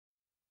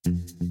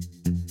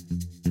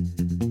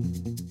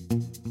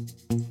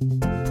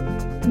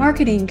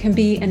Marketing can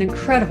be an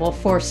incredible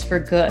force for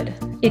good.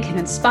 It can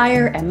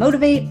inspire and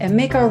motivate and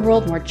make our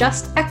world more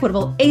just,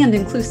 equitable, and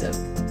inclusive.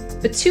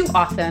 But too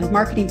often,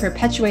 marketing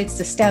perpetuates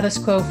the status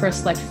quo for a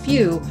select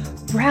few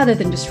rather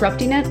than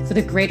disrupting it for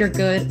the greater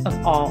good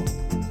of all.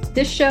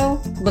 This show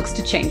looks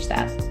to change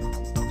that.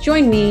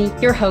 Join me,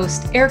 your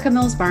host, Erica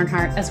Mills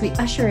Barnhart, as we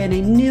usher in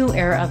a new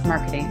era of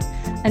marketing,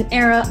 an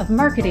era of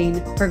marketing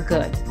for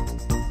good.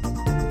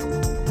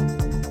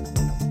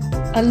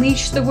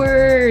 Unleash the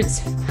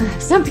words.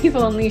 Some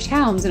people unleash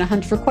hounds in a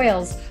hunt for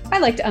quails. I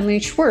like to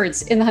unleash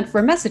words in the hunt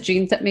for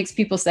messaging that makes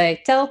people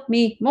say, tell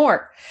me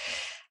more.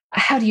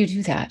 How do you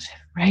do that,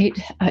 right?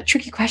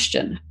 Tricky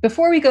question.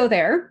 Before we go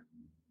there,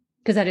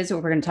 because that is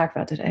what we're going to talk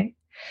about today,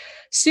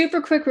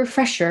 super quick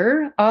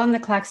refresher on the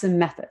Claxon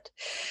method.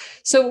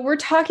 So what we're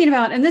talking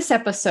about in this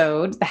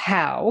episode, the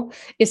how,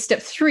 is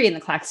step 3 in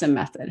the Claxon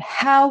method.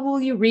 How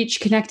will you reach,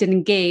 connect, and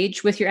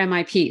engage with your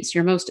MIPs,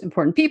 your most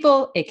important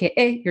people,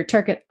 AKA your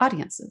target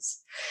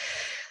audiences?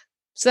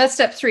 So that's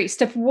step 3.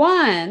 Step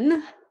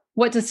 1,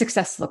 what does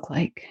success look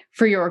like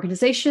for your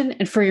organization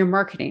and for your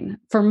marketing?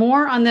 For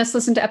more on this,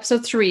 listen to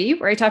episode 3,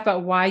 where I talk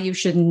about why you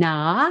should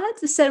not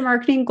set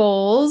marketing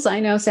goals.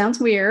 I know, sounds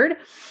weird,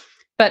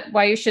 but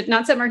why you should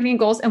not set marketing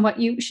goals and what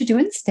you should do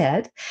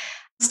instead.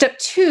 Step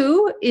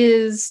 2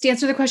 is to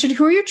answer the question,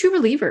 who are your true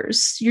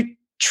believers? Your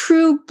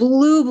true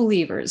blue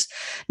believers.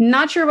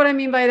 Not sure what I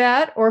mean by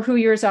that or who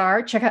yours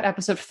are. Check out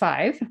episode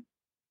 5.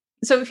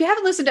 So if you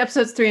haven't listened to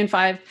episodes 3 and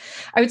 5,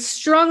 I would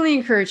strongly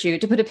encourage you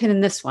to put a pin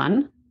in this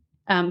one.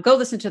 Go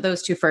listen to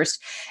those 2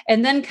 first,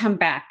 and then come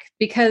back.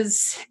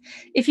 Because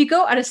if you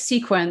go out of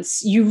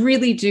sequence, you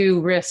really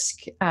do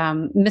risk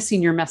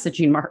missing your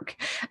messaging mark.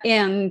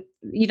 And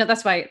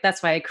that's why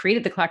I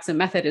created the Claxon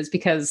method, is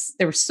because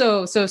there were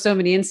so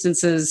many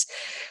instances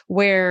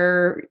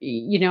where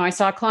I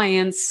saw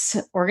clients,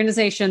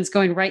 organizations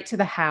going right to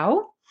the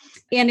how.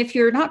 And if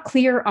you're not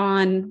clear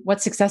on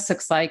what success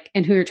looks like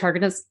and who your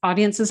target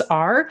audiences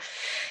are,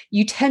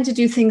 you tend to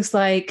do things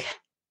like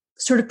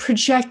sort of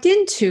project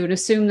into and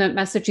assume that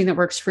messaging that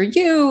works for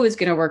you is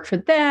going to work for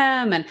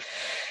them, and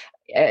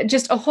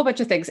just a whole bunch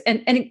of things.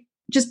 And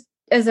just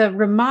as a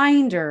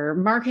reminder,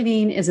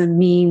 marketing is a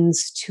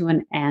means to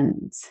an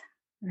end,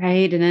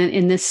 right? And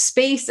in this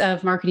space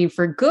of marketing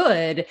for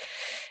good,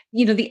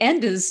 the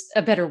end is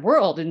a better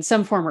world in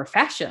some form or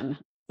fashion.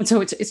 And so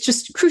it's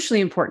just crucially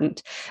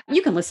important.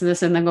 You can listen to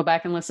this and then go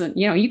back and listen.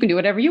 You can do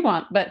whatever you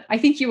want, but I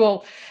think you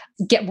will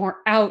get more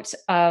out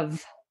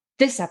of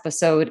this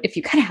episode if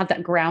you kind of have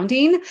that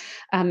grounding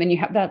and you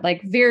have that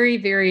very,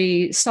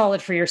 very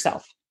solid for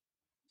yourself.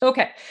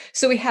 Okay,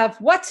 so we have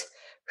what,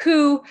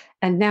 who,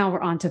 and now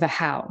we're on to the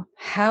how.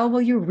 How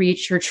will you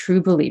reach your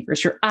true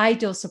believers, your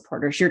ideal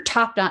supporters, your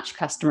top-notch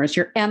customers,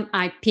 your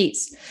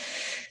MIPs?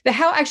 The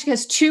how actually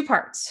has 2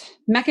 parts,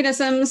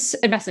 mechanisms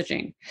and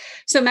messaging.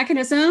 So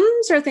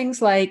mechanisms are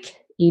things like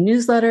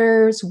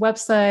e-newsletters,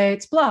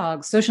 websites,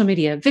 blogs, social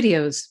media,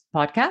 videos,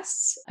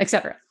 podcasts,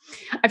 etc.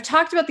 I've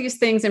talked about these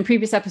things in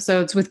previous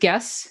episodes with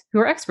guests who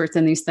are experts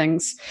in these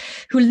things,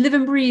 who live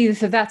and breathe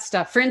that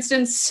stuff. For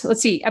instance,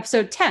 let's see,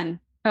 episode 10,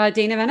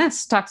 Dana Van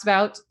Ness talks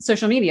about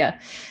social media.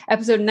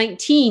 Episode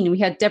 19, we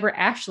had Deborah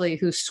Ashley,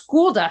 who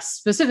schooled us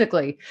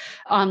specifically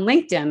on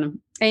LinkedIn.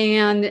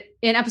 And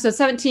in episode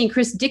 17,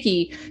 Chris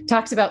Dickey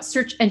talks about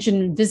search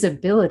engine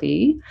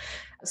visibility.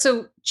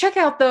 So check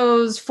out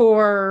those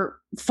for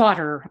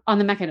fodder on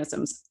the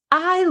mechanisms.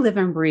 I live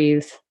and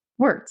breathe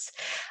words.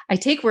 I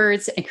take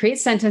words and create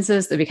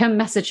sentences that become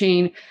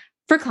messaging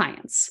for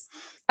clients.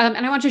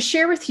 And I want to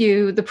share with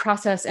you the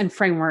process and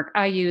framework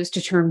I use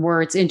to turn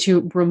words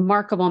into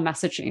remarkable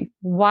messaging.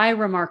 Why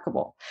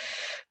remarkable?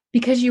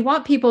 Because you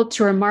want people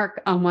to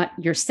remark on what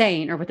you're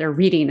saying or what they're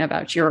reading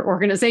about your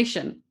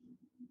organization.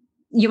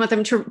 You want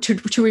them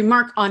to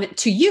remark on it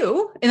to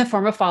you in the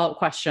form of follow-up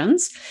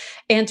questions,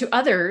 and to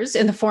others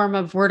in the form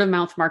of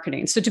word-of-mouth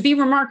marketing. So to be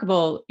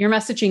remarkable, your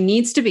messaging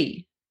needs to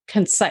be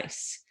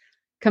concise,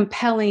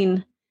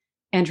 compelling,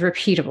 and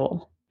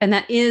repeatable. And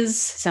that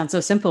sounds so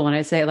simple when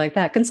I say it like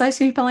that. Concise,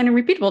 compelling, and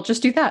repeatable.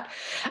 Just do that.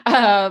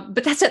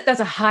 But that's it. That's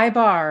a high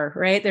bar,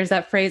 right? There's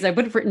that phrase, I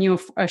would have written you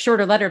a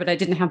shorter letter, but I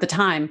didn't have the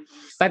time,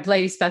 by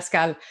Blaise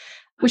Pascal,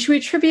 which we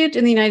attribute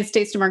in the United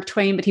States to Mark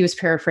Twain, but he was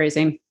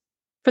paraphrasing.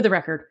 For the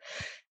record,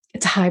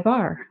 it's a high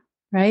bar,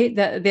 right?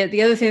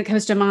 The other thing that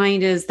comes to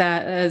mind is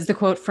the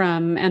quote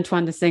from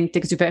Antoine de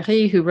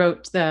Saint-Exupéry, who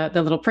wrote the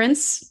Little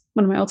Prince,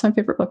 one of my all-time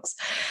favorite books.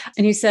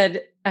 And he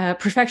said,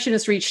 perfection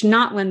is reached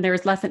not when there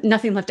is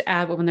nothing left to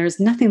add, but when there is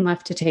nothing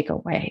left to take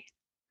away.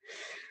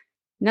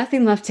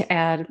 Nothing left to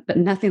add, but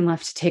nothing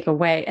left to take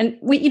away. And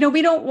we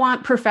don't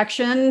want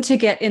perfection to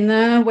get in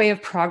the way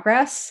of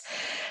progress.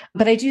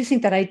 But I do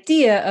think that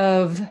idea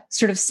of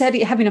sort of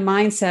having a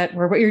mindset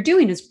where what you're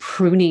doing is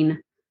pruning,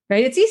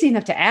 right? It's easy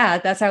enough to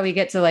add. That's how we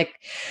get to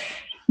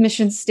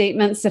mission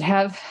statements that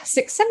have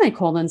 6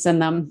 semicolons in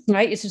them,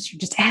 right? You're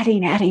just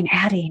adding.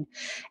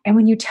 And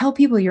when you tell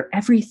people you're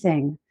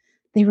everything,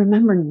 they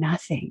remember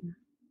nothing.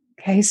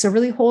 Okay, so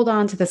really hold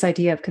on to this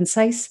idea of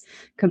concise,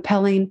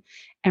 compelling,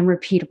 and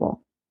repeatable.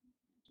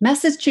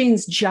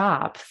 Messaging's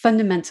job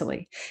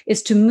fundamentally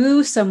is to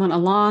move someone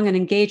along an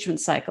engagement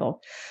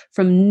cycle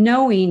from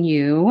knowing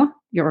you,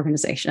 your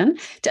organization,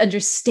 to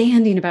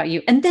understanding about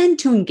you, and then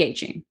to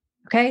engaging.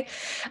 Okay.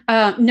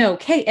 No,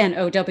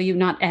 KNOW,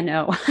 not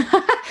NO.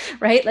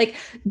 Right. Like,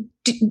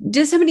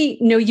 does somebody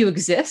know you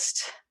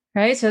exist?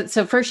 Right.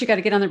 So first you got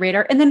to get on the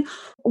radar. And then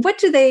what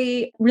do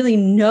they really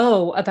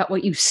know about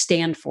what you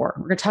stand for?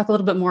 We're going to talk a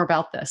little bit more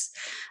about this.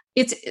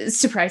 It's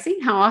surprising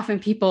how often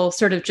people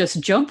sort of just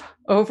jump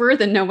over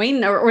the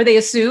knowing, or they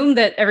assume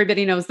that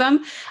everybody knows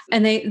them.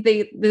 And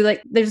they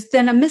like, there's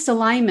then a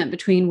misalignment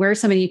between where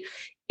somebody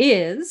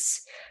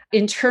is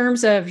in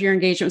terms of your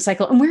engagement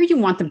cycle and where you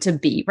want them to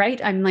be,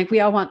 right? I'm like, we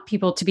all want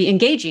people to be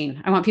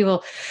engaging. I want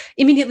people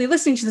immediately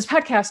listening to this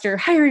podcast or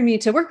hiring me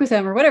to work with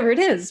them or whatever it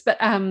is. But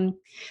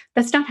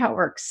that's not how it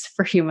works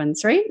for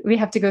humans, right? We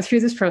have to go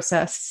through this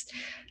process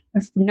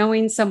of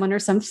knowing someone or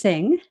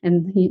something,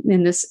 and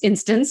in this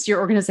instance, your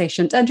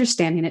organization, to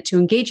understanding it, to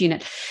engaging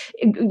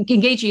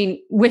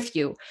with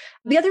you.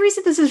 The other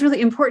reason this is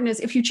really important is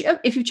if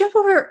you jump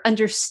over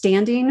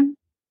understanding,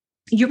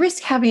 you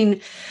risk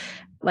having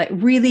like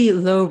really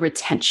low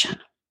retention,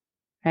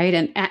 right?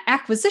 And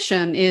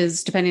acquisition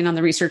is, depending on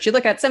the research you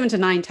look at, 7 to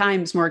 9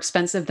 times more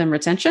expensive than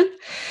retention.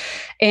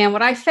 And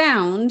what I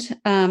found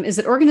is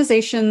that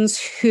organizations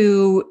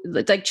who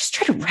like just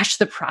try to rush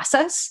the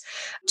process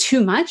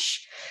too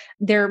much,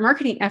 their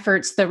marketing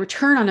efforts, the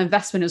return on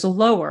investment is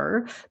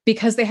lower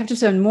because they have to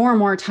spend more and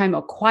more time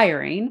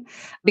acquiring,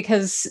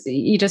 because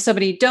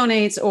somebody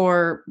donates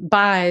or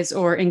buys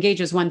or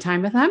engages one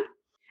time with them,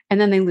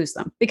 and then they lose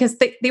them because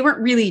they weren't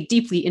really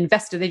deeply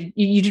invested.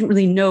 You didn't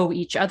really know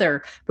each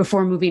other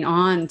before moving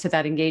on to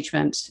that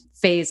engagement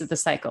phase of the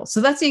cycle. So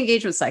that's the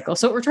engagement cycle.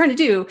 So what we're trying to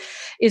do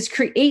is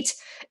create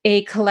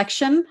a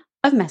collection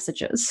of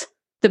messages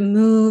that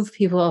move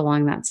people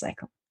along that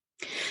cycle.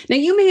 Now,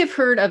 you may have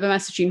heard of a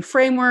messaging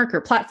framework or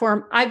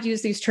platform. I've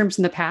used these terms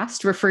in the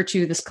past to refer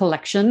to this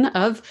collection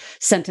of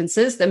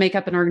sentences that make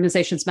up an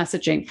organization's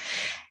messaging.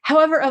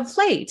 However, of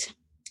late,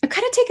 I've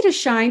kind of taken a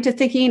shine to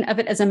thinking of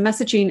it as a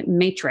messaging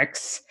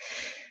matrix.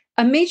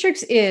 A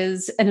matrix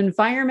is an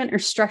environment or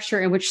structure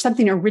in which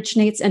something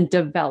originates and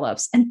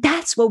develops. And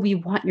that's what we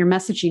want your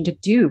messaging to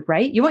do,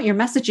 right? You want your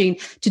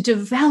messaging to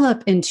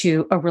develop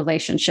into a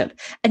relationship,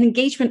 an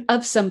engagement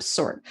of some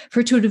sort,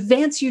 for it to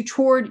advance you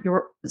toward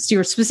your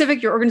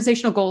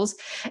organizational goals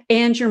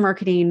and your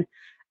marketing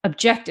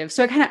objectives.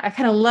 So I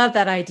kind of love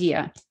that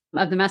idea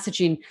of the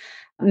messaging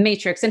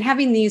matrix and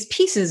having these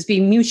pieces be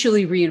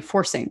mutually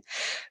reinforcing.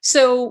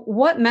 So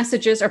what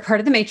messages are part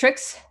of the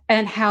matrix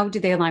and how do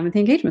they align with the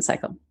engagement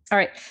cycle? All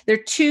right. There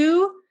are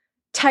 2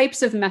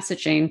 types of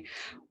messaging.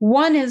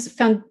 One is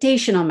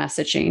foundational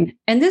messaging,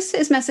 and this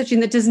is messaging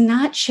that does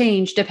not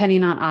change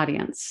depending on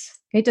audience.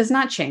 It does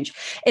not change.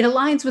 It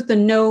aligns with the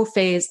know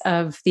phase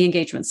of the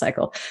engagement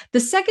cycle. The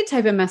second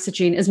type of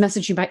messaging is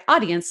messaging by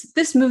audience.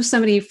 This moves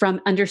somebody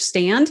from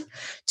understand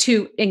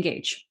to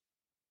engage.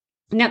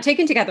 Now,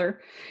 taken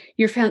together,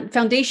 your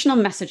foundational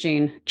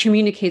messaging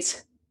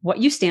communicates what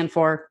you stand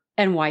for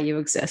and why you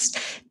exist.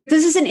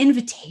 This is an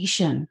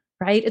invitation,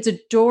 right? It's a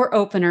door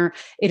opener.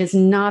 It is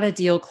not a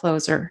deal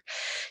closer.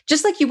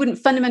 Just like you wouldn't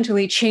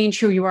fundamentally change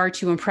who you are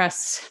to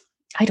impress,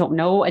 I don't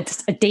know,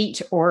 a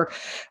date or,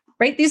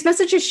 right? These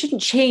messages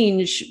shouldn't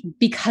change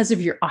because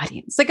of your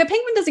audience. Like a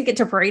penguin doesn't get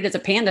to parade as a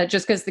panda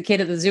just because the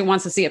kid at the zoo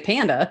wants to see a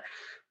panda.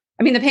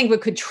 I mean, the penguin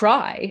could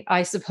try,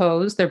 I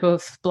suppose. They're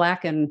both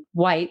black and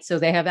white, so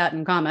they have that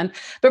in common.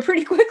 But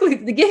pretty quickly,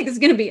 the gig is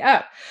going to be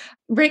up,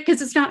 right?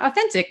 Because it's not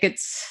authentic.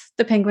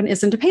 The penguin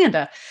isn't a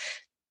panda.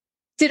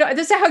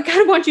 This is how I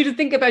kind of want you to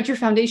think about your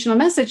foundational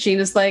messaging.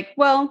 Is like,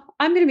 well,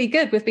 I'm going to be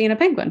good with being a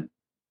penguin,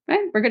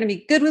 right? We're going to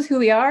be good with who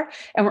we are,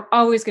 and we're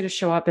always going to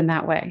show up in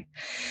that way.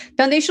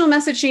 Foundational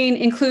messaging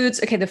includes,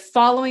 the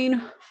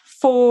following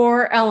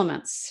 4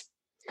 elements.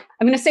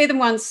 I'm going to say them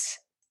once,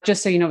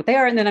 just so you know what they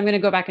are. And then I'm going to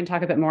go back and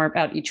talk a bit more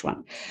about each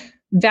one.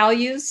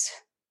 Values,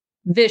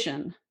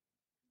 vision,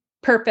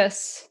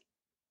 purpose,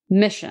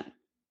 mission.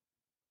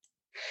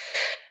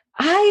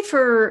 I,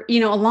 for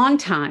a long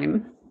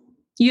time,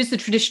 used the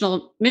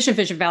traditional mission,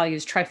 vision,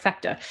 values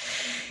trifecta.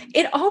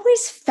 It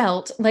always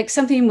felt like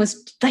something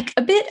was like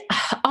a bit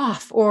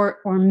off or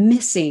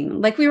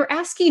missing, like we were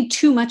asking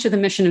too much of the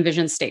mission and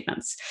vision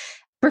statements.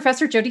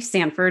 Professor Jody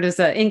Sanford is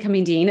the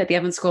incoming dean at the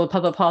Evans School of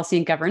Public Policy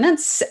and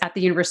Governance at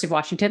the University of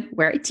Washington,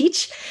 where I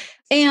teach.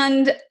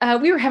 And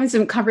we were having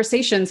some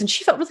conversations, and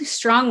she felt really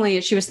strongly,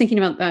 as she was thinking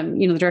about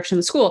the direction of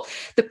the school,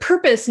 the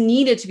purpose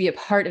needed to be a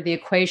part of the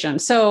equation.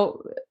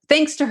 So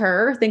thanks to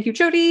her, thank you,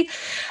 Jody,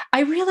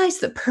 I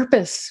realized that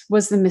purpose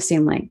was the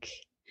missing link.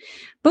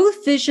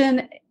 Both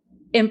vision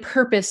and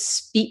purpose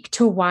speak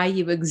to why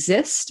you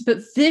exist, but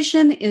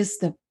vision is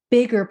the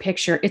bigger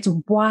picture. It's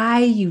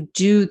why you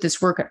do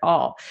this work at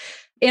all,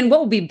 and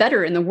what will be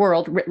better in the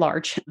world writ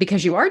large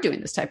because you are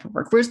doing this type of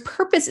work. Whereas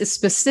purpose is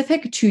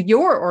specific to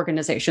your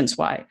organization's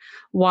why.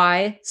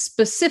 Why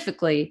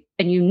specifically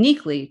and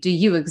uniquely do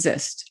you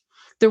exist?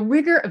 The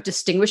rigor of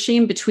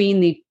distinguishing between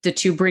the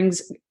two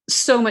brings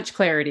so much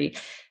clarity.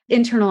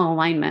 Internal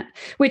alignment,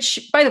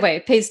 which, by the way,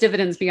 pays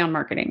dividends beyond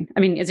marketing. I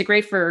mean, is it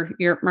great for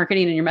your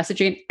marketing and your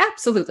messaging?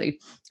 Absolutely.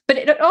 But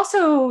it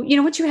also,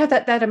 once you have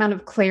that amount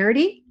of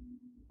clarity,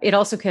 it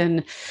also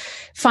can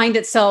find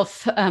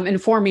itself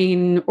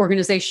informing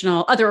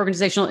other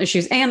organizational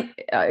issues, and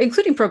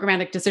including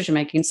programmatic decision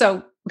making.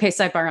 So, okay,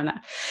 sidebar on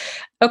that.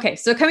 Okay,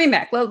 so coming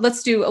back,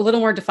 let's do a little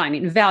more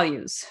defining.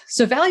 Values.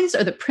 So values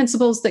are the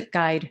principles that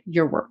guide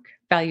your work.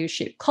 Values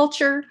shape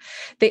culture.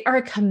 They are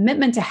a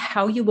commitment to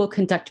how you will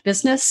conduct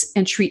business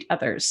and treat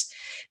others.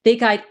 They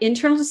guide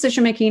internal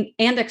decision making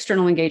and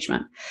external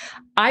engagement.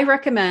 I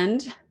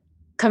recommend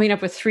coming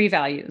up with 3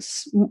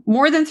 values.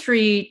 More than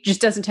 3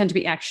 just doesn't tend to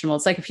be actionable.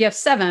 It's like if you have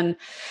 7,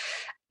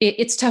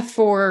 it's tough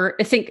for,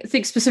 I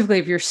think specifically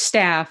of your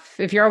staff.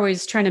 If you're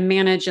always trying to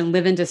manage and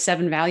live into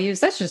 7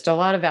 values, that's just a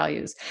lot of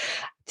values.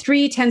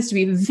 3 tends to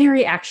be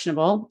very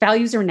actionable.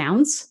 Values are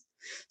nouns.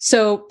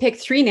 So pick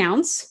 3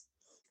 nouns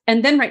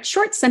and then write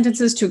short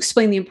sentences to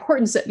explain the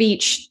importance of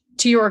each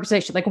to your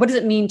organization. Like, what does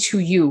it mean to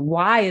you?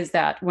 Why is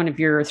that one of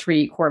your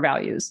 3 core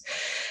values?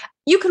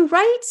 You can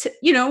write,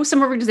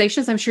 some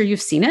organizations, I'm sure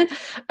you've seen it.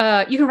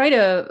 You can write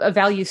a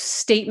value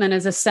statement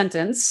as a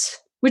sentence,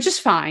 which is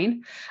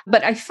fine.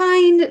 But I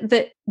find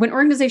that when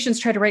organizations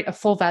try to write a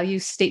full value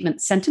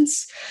statement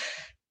sentence,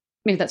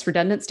 maybe that's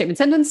redundant, statement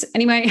sentence.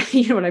 Anyway,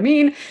 you know what I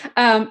mean?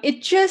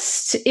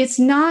 It's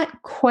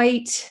not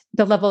quite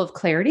the level of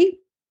clarity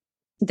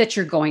that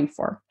you're going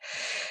for.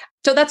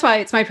 So that's why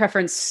it's my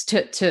preference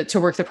to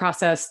work the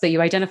process that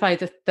you identify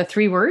the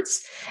 3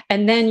 words,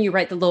 and then you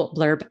write the little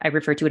blurb. I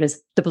refer to it as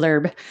the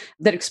blurb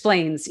that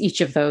explains each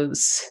of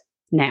those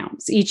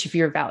nouns, each of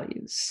your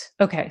values.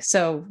 Okay,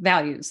 so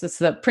values, that's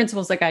the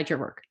principles that guide your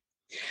work.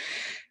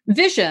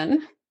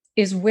 Vision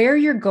is where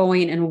you're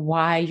going and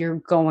why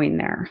you're going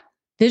there.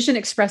 Vision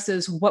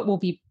expresses what will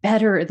be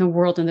better in the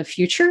world in the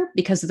future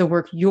because of the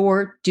work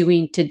you're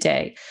doing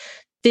today.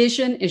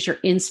 Vision is your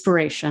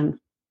inspiration.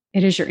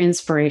 It is your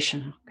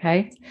inspiration,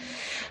 okay?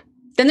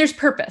 Then there's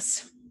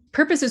purpose.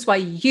 Purpose is why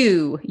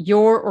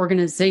your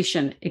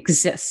organization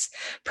exists.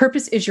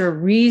 Purpose is your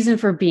reason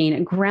for being.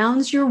 It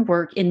grounds your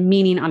work in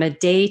meaning on a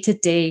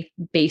day-to-day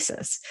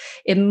basis.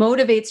 It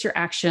motivates your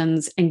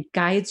actions and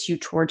guides you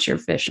towards your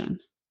vision.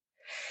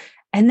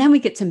 And then we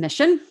get to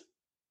mission,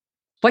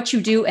 what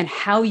you do and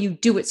how you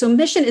do it. So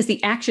mission is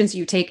the actions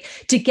you take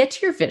to get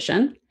to your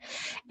vision,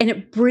 and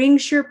it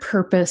brings your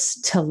purpose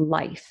to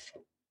life.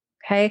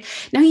 Okay.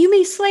 Now you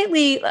may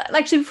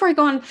actually, before I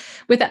go on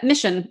with that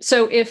mission.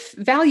 So if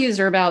values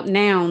are about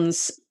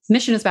nouns,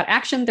 mission is about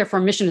action.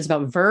 Therefore, mission is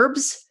about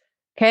verbs.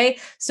 Okay.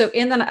 So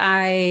in that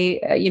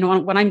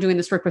when I'm doing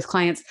this work with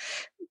clients,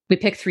 we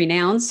pick 3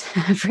 nouns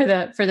for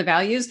the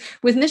values.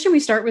 With mission, we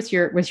start with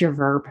your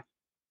verb,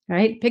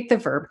 right? Pick the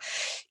verb.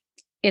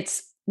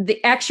 It's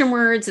the action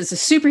words is the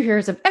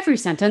superheroes of every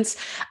sentence.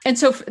 And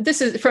so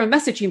this is from a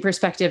messaging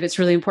perspective, it's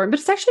really important, but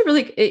it's actually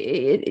really,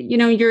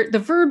 the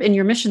verb in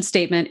your mission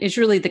statement is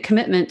really the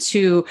commitment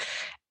to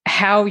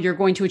how you're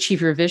going to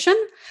achieve your vision.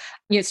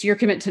 So your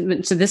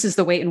commitment to this is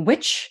the way in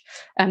which,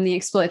 the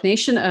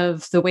explanation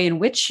of the way in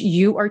which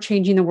you are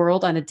changing the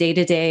world on a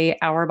day-to-day,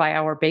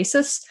 hour-by-hour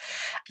basis.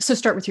 So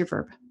start with your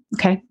verb,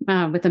 okay,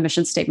 with the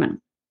mission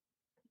statement.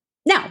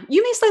 Now,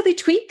 you may slightly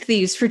tweak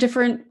these for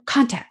different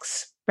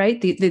contexts.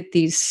 Right?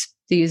 These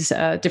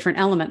different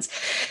elements.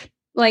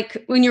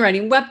 Like when you're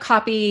writing web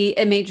copy,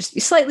 it may just be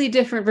slightly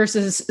different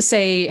versus,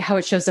 say, how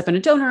it shows up in a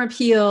donor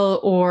appeal,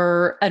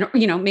 or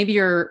maybe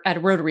you're at a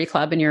Rotary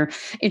Club and you're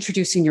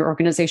introducing your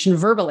organization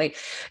verbally.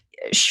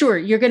 Sure,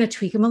 you're going to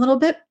tweak them a little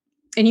bit,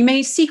 and you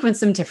may sequence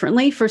them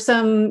differently. For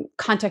some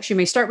context, you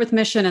may start with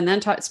mission and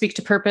then speak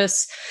to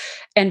purpose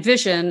and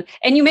vision,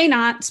 and you may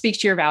not speak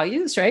to your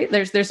values, right?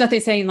 There's nothing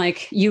saying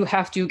like you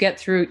have to get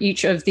through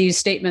each of these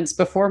statements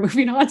before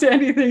moving on to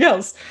anything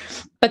else,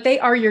 but they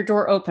are your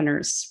door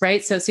openers,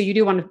 right? So you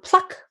do want to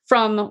pluck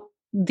from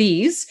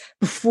these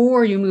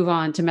before you move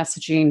on to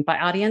messaging by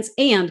audience,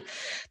 and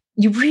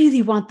you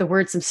really want the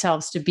words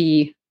themselves to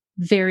be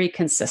very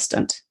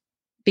consistent.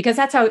 Because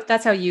that's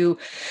how you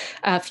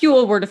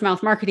fuel word of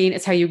mouth marketing.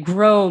 It's how you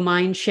grow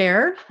mind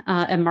share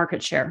and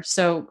market share.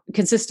 So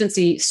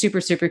consistency, super,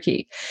 super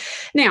key.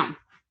 Now,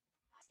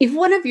 if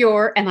one of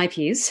your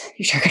MIPs,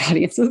 your target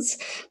audiences,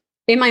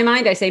 in my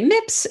mind, I say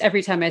MIPS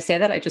every time I say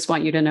that. I just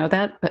want you to know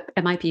that, but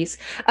MIPs,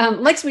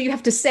 likes what you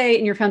have to say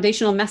in your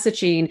foundational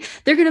messaging,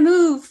 they're going to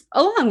move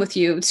along with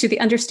you to the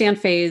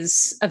understand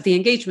phase of the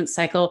engagement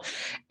cycle.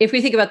 If we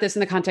think about this in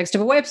the context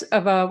of a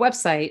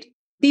website,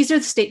 these are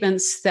the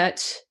statements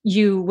that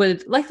you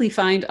would likely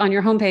find on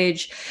your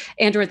homepage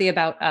and or the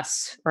About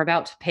Us or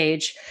About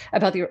page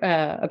about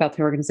the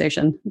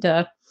organization.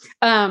 Duh.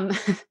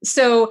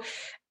 So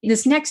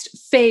this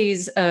next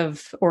phase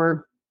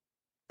or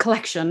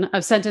collection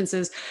of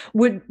sentences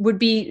would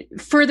be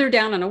further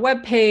down on a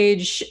web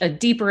page,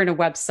 deeper in a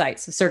website.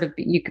 So sort of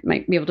you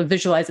might be able to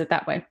visualize it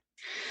that way.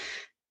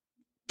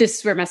 This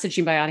is where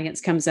messaging by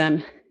audience comes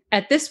in.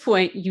 At this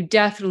point, you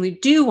definitely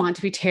do want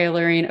to be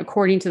tailoring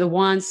according to the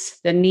wants,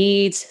 the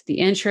needs, the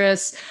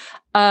interests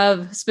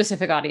of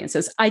specific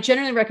audiences. I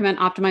generally recommend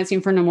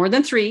optimizing for no more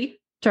than 3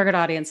 target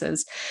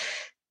audiences.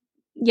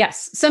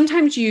 Yes,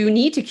 sometimes you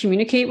need to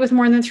communicate with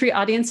more than 3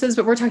 audiences,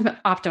 but we're talking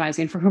about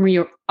optimizing. For whom are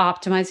you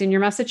optimizing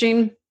your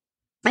messaging?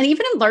 And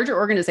even in larger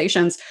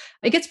organizations,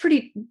 it gets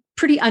pretty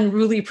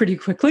unruly pretty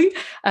quickly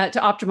to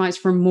optimize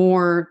for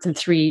more than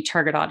 3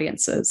 target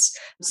audiences.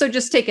 So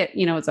just take it,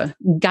 as a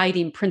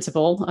guiding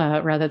principle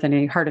rather than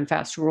a hard and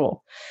fast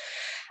rule.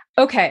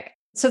 Okay,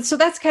 so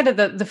that's kind of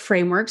the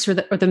frameworks or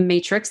the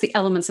matrix, the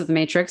elements of the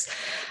matrix.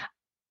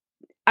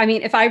 I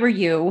mean, if I were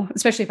you,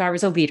 especially if I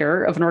was a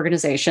leader of an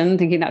organization,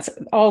 thinking that's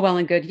all well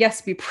and good,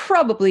 yes, we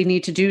probably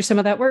need to do some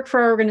of that work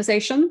for our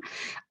organization.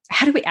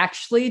 How do we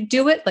actually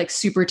do it, like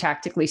super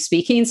tactically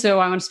speaking? So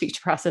I want to speak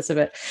to process of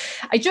it.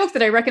 I joke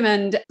that I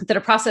recommend that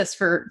a process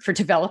for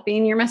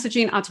developing your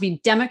messaging ought to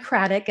be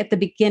democratic at the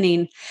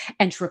beginning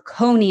and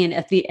draconian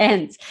at the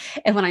end.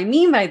 And what I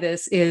mean by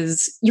this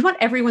is you want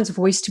everyone's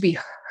voice to be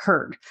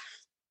heard.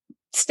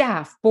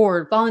 Staff,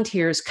 board,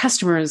 volunteers,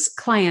 customers,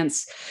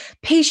 clients,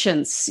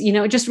 patients,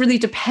 it just really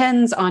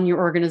depends on your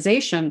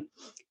organization.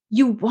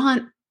 You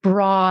want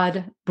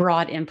broad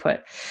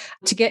input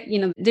to get,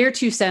 their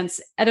 2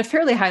 cents at a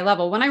fairly high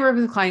level. When I work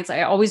with clients,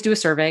 I always do a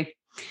survey.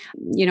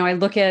 I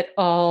look at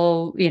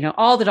all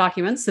the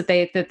documents that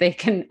they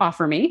can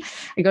offer me.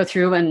 I go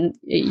through and,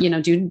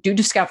 do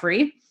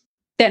discovery.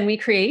 Then we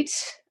create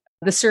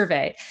the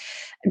survey,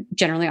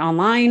 generally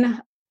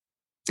online,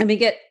 and we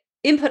get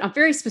input on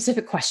very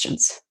specific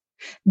questions.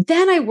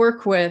 Then I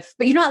work with,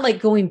 but you're not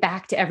like going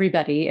back to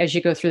everybody as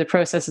you go through the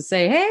process and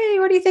say, hey,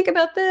 what do you think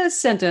about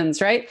this sentence,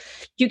 right?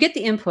 You get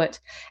the input.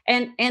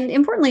 And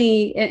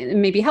importantly,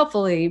 and maybe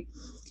helpfully,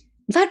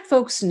 let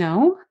folks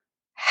know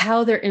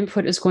how their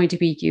input is going to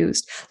be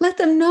used. Let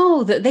them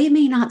know that they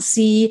may not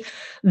see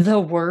the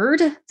word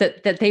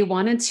that they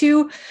wanted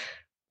to,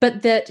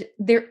 but that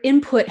their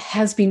input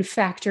has been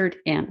factored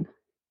in.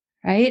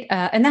 Right.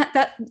 And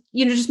that,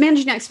 just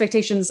managing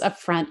expectations up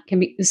front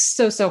can be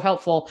so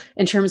helpful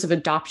in terms of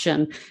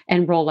adoption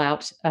and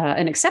rollout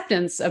and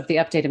acceptance of the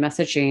updated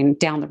messaging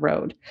down the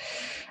road.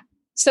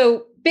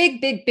 So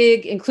big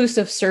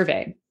inclusive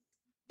survey.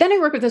 Then I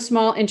work with a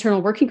small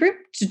internal working group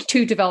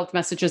to develop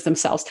messages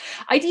themselves.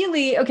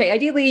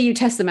 Ideally, you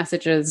test the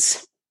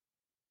messages.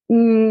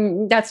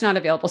 That's not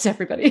available to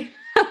everybody.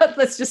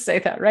 Let's just say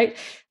that, right?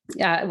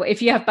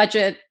 If you have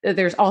budget,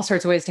 there's all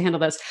sorts of ways to handle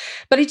this.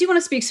 But I do want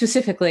to speak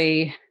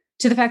specifically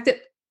to the fact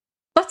that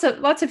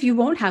lots of you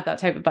won't have that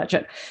type of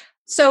budget.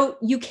 So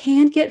you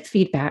can get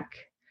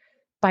feedback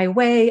by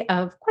way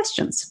of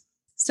questions.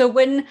 So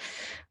when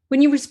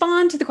you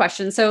respond to the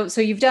question, so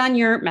you've done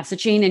your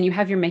messaging and you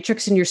have your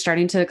matrix and you're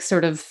starting to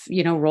sort of,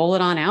 roll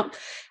it on out,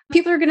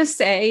 people are going to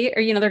say,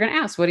 or, they're going to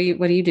ask, what do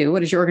you do? What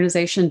does your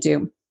organization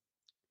do?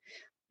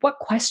 What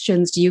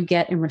questions do you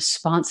get in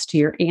response to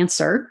your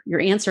answer? Your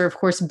answer, of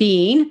course,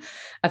 being,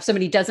 if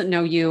somebody doesn't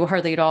know you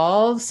hardly at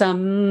all,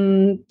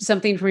 something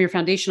from your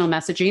foundational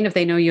messaging. If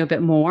they know you a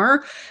bit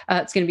more,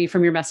 it's going to be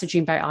from your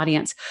messaging by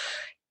audience.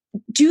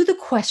 Do the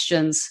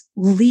questions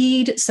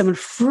lead someone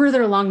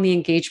further along the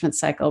engagement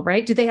cycle,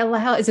 right? Do they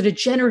is it a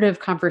generative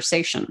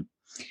conversation?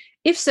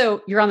 If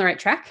so, you're on the right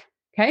track,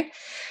 okay?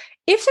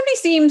 If somebody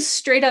seems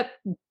straight up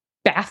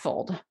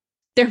baffled,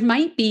 there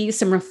might be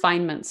some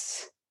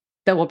refinements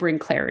that will bring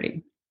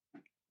clarity.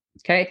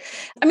 Okay.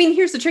 I mean,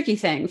 here's the tricky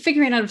thing.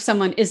 Figuring out if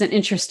someone isn't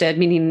interested,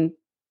 meaning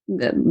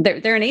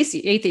they're an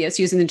atheist,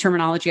 using the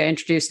terminology I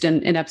introduced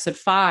in episode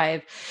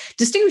 5,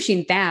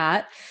 distinguishing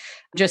that,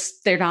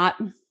 just they're not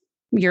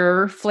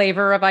your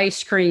flavor of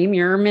ice cream,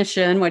 your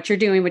mission, what you're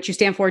doing, what you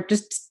stand for,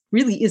 just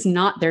really is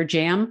not their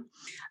jam.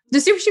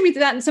 Distinguishing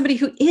between that and somebody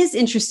who is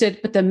interested,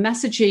 but the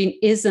messaging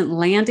isn't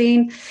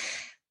landing,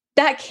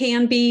 that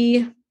can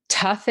be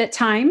tough at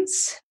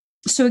times.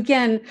 So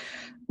again,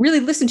 really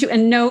listen to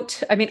and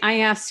note. I mean, I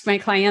ask my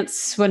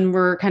clients when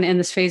we're kind of in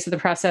this phase of the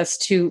process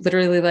to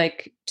literally,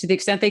 to the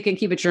extent they can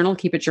keep a journal,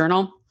 keep a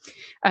journal.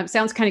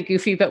 Sounds kind of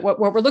goofy, but what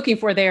we're looking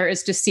for there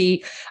is to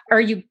see, are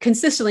you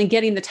consistently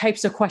getting the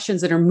types of questions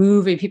that are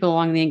moving people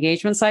along the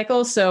engagement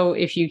cycle? So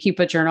if you keep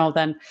a journal,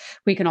 then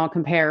we can all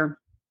compare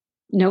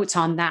notes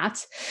on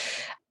that.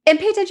 And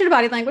pay attention to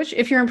body language.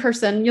 If you're in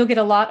person, you'll get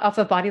a lot off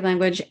of body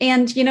language.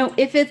 And,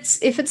 if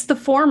it's the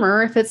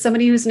former, if it's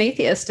somebody who's an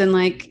atheist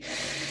and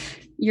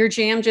your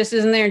jam just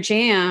isn't their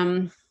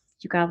jam,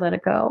 you got to let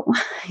it go.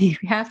 You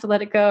have to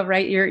let it go,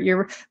 right?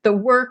 The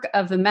work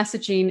of the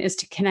messaging is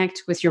to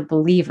connect with your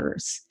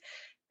believers.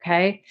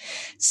 Okay.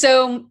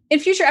 So in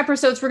future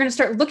episodes, we're going to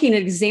start looking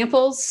at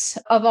examples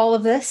of all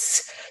of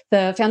this,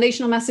 the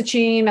foundational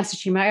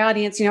messaging by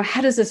audience.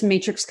 How does this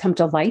matrix come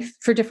to life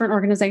for different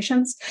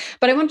organizations?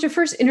 But I want to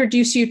first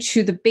introduce you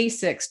to the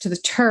basics, to the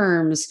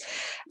terms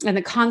and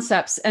the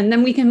concepts, and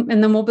then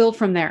we'll build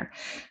from there.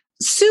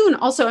 Soon,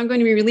 also, I'm going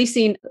to be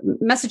releasing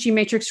Messaging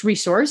Matrix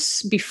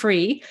resource, be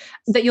free,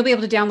 that you'll be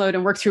able to download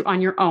and work through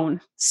on your own.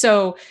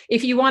 So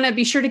if you want to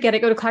be sure to get it,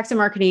 go to Claxon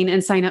Marketing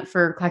and sign up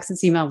for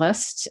Claxon's email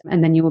list.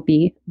 And then you will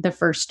be the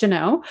first to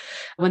know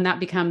when that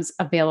becomes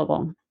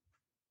available.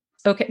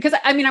 Okay. Because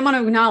I want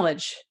to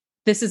acknowledge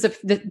this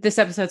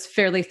episode's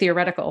fairly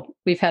theoretical.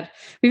 We've had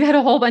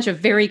a whole bunch of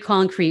very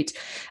concrete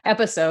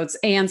episodes.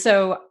 And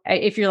so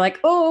if you're like,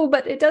 oh,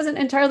 but it doesn't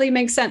entirely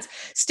make sense,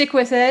 stick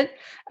with it.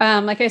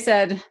 Like I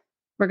said,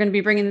 we're going to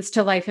be bringing this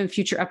to life in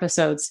future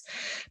episodes.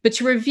 But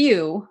to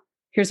review,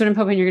 here's what I'm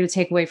hoping you're going to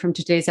take away from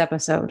today's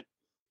episode.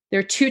 There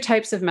are 2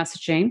 types of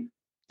messaging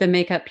that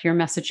make up your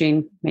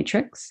messaging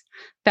matrix: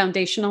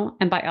 foundational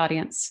and by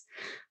audience.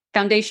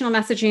 Foundational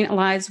messaging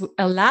aligns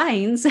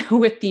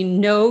with the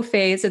know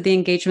phase of the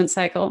engagement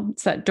cycle.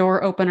 It's that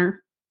door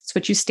opener. It's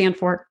what you stand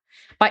for.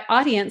 By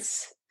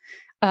audience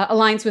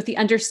aligns with the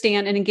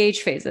understand and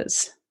engage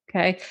phases.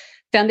 Okay.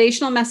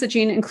 Foundational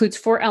messaging includes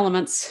 4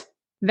 elements: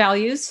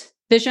 values,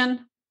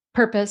 vision,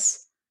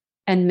 purpose,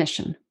 and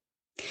mission.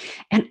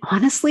 And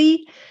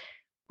honestly,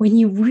 when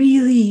you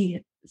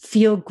really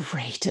feel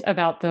great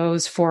about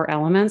those 4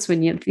 elements,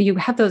 when you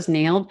have those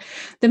nailed,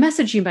 the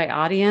messaging by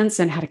audience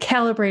and how to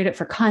calibrate it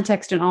for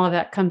context and all of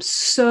that comes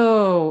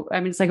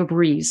it's like a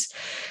breeze.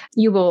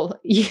 You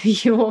will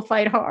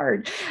fight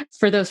hard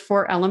for those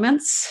 4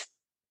 elements.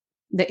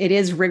 It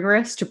is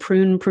rigorous to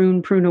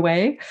prune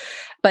away,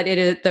 but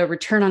the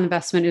return on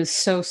investment is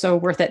so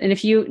worth it. And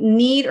if you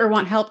need or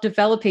want help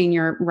developing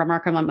your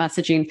remarkable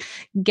messaging,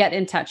 get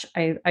in touch.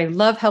 I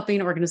love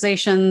helping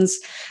organizations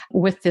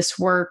with this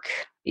work.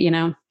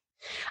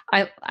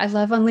 I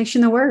love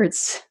unleashing the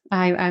words.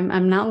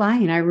 I'm not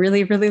lying. I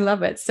really, really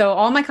love it. So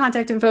all my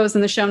contact info is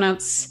in the show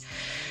notes.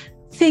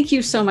 Thank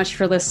you so much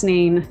for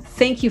listening.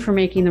 Thank you for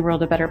making the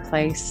world a better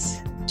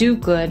place. Do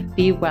good,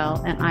 be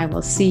well, and I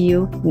will see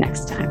you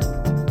next time.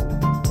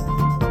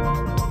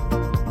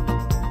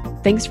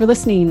 Thanks for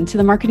listening to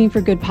the Marketing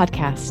for Good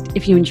podcast.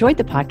 If you enjoyed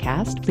the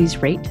podcast, please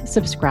rate,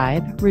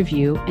 subscribe,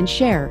 review, and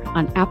share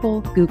on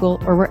Apple,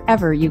 Google, or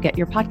wherever you get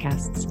your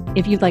podcasts.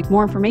 If you'd like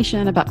more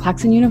information about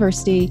Claxon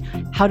University,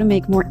 how to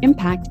make more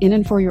impact in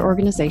and for your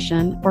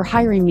organization, or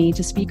hiring me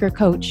to speak or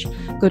coach,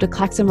 go to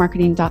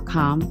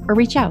claxonmarketing.com or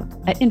reach out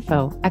at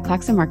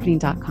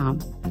info@claxonmarketing.com.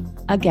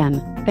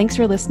 Again, thanks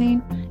for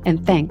listening,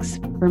 and thanks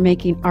for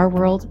making our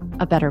world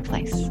a better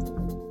place.